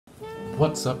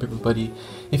What's up, everybody?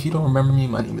 If you don't remember me,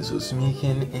 my name is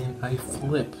Usumikin and I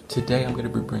flip. Today I'm going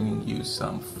to be bringing you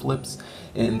some flips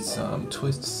and some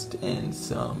twists and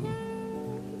some...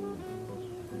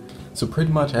 So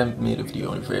pretty much I haven't made a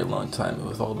video in a very long time.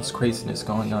 With all this craziness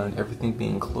going on and everything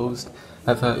being closed,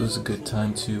 I thought it was a good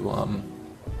time to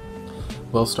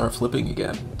well, start flipping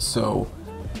again. So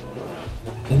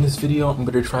in this video I'm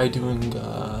going to try doing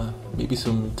maybe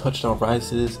some touchdown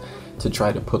rises to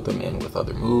try to put them in with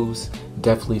other moves,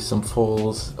 definitely some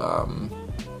fulls,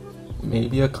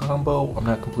 maybe a combo, I'm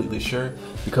not completely sure,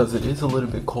 because it is a little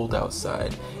bit cold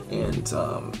outside, and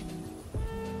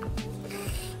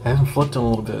I haven't flipped in a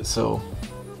little bit, so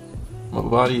my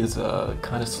body is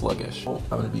kind of sluggish. I'm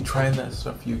going to be trying that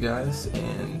stuff for you guys,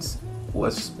 and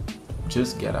let's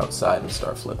just get outside and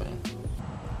start flipping.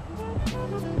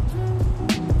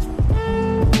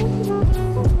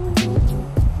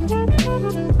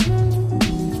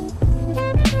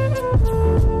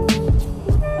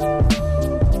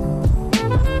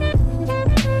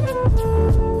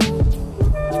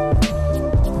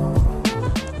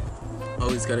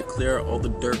 Gotta clear all the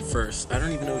dirt first. I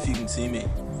don't even know if you can see me.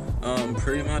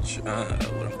 Pretty much what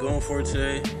I'm going for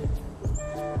today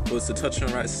was to touch and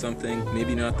rise something,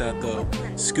 maybe not that though,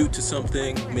 scoot to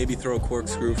something, maybe throw a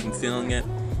corkscrew if I'm feeling it,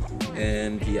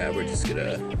 and yeah, we're just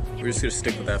gonna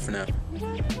stick with that for now.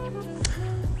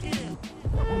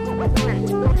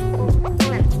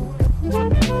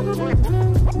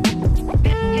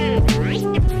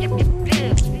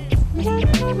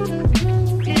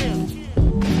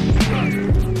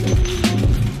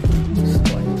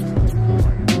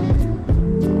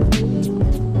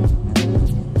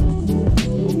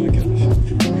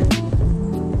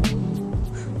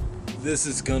 This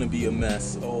is gonna be a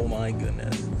mess. Oh my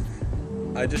goodness.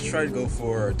 I just tried to go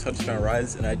for a touchdown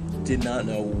rise and I did not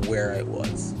know where I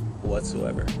was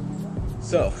whatsoever.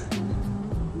 So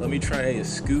let me try a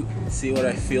scoot, see what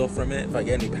I feel from it, if I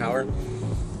get any power.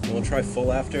 And we'll try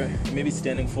full after. Maybe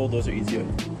standing full, those are easier.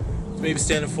 So maybe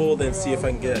standing full, then see if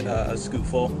I can get a scoot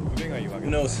full. Who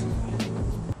knows?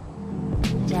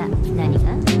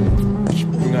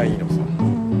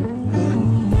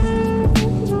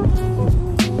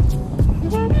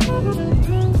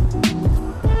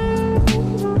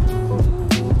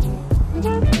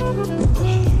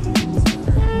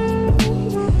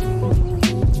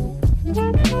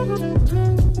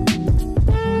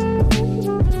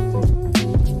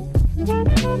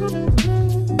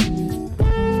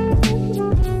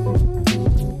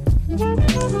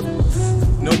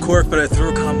 Cork, but I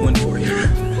threw a combo in for you.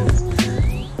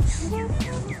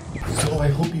 So I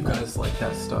hope you guys like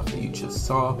that stuff that you just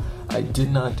saw. I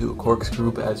did not do a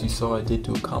corkscrew, but as you saw, I did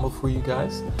do a combo for you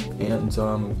guys. And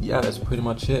yeah, that's pretty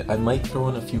much it. I might throw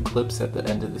in a few clips at the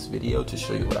end of this video to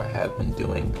show you what I have been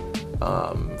doing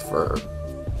for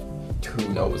who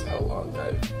knows how long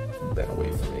I've been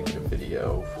away from making a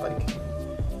video. Like,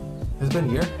 has it been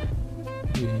a year?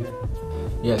 Maybe a year.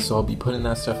 Yeah, so I'll be putting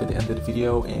that stuff at the end of the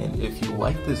video, and if you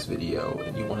like this video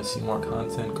and you want to see more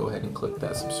content, go ahead and click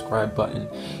that subscribe button.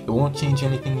 It won't change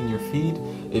anything in your feed.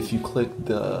 If you click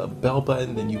the bell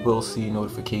button, then you will see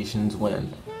notifications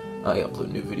when I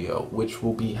upload a new video, which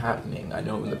will be happening. I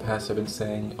know in the past I've been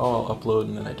saying, oh, I'll upload,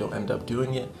 and then I don't end up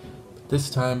doing it. But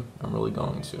this time, I'm really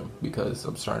going to, because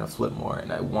I'm starting to flip more,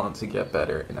 and I want to get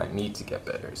better, and I need to get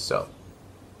better. So,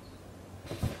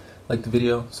 like the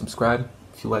video, subscribe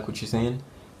if you like what you're saying,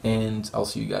 and I'll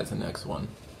see you guys in the next one.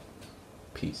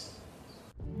 Peace.